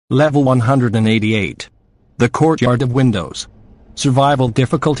Level 188. The Courtyard of Windows. Survival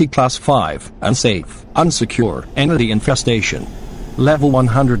difficulty class 5, unsafe, unsecure, entity infestation. Level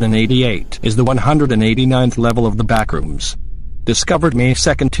 188 is the 189th level of the Backrooms. Discovered May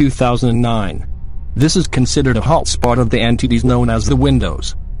 2, 2009. This is considered a hotspot of the entities known as the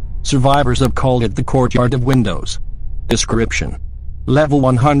Windows. Survivors have called it the Courtyard of Windows. Description: Level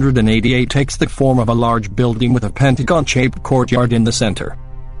 188 takes the form of a large building with a pentagon-shaped courtyard in the center.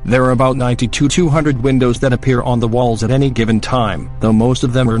 There are about 90 to 200 windows that appear on the walls at any given time, though most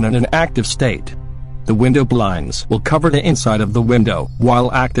of them are in an inactive state. The window blinds will cover the inside of the window,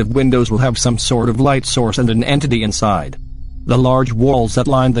 while active windows will have some sort of light source and an entity inside. The large walls that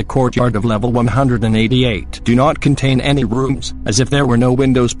line the courtyard of level 188 do not contain any rooms, as if there were no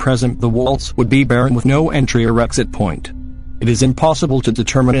windows present the walls would be barren with no entry or exit point. It is impossible to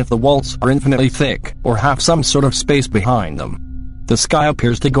determine if the walls are infinitely thick, or have some sort of space behind them. The sky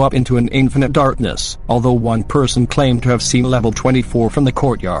appears to go up into an infinite darkness, although one person claimed to have seen level 24 from the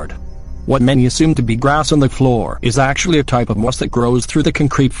courtyard. What many assume to be grass on the floor is actually a type of moss that grows through the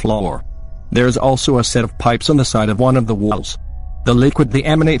concrete floor. There is also a set of pipes on the side of one of the walls. The liquid that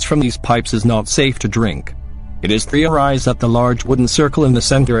emanates from these pipes is not safe to drink. It is theorized that the large wooden circle in the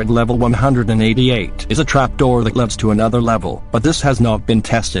center at level 188 is a trapdoor that leads to another level, but this has not been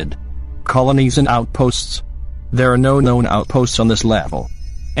tested. Colonies and outposts. There are no known outposts on this level.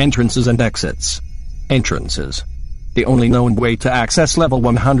 Entrances and exits. Entrances. The only known way to access level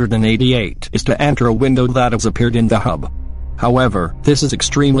 188 is to enter a window that has appeared in the hub. However, this is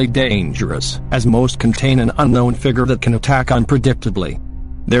extremely dangerous, as most contain an unknown figure that can attack unpredictably.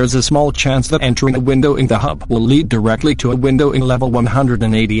 There is a small chance that entering a window in the hub will lead directly to a window in level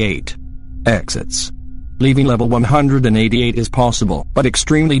 188. Exits. Leaving level 188 is possible, but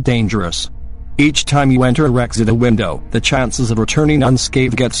extremely dangerous. Each time you enter or exit a window, the chances of returning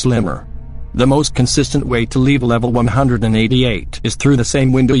unscathed get slimmer. The most consistent way to leave level 188 is through the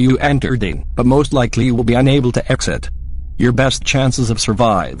same window you entered in, but most likely you will be unable to exit. Your best chances of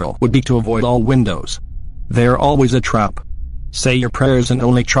survival would be to avoid all windows. They are always a trap. Say your prayers and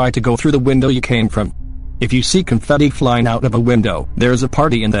only try to go through the window you came from. If you see confetti flying out of a window, there is a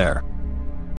party in there.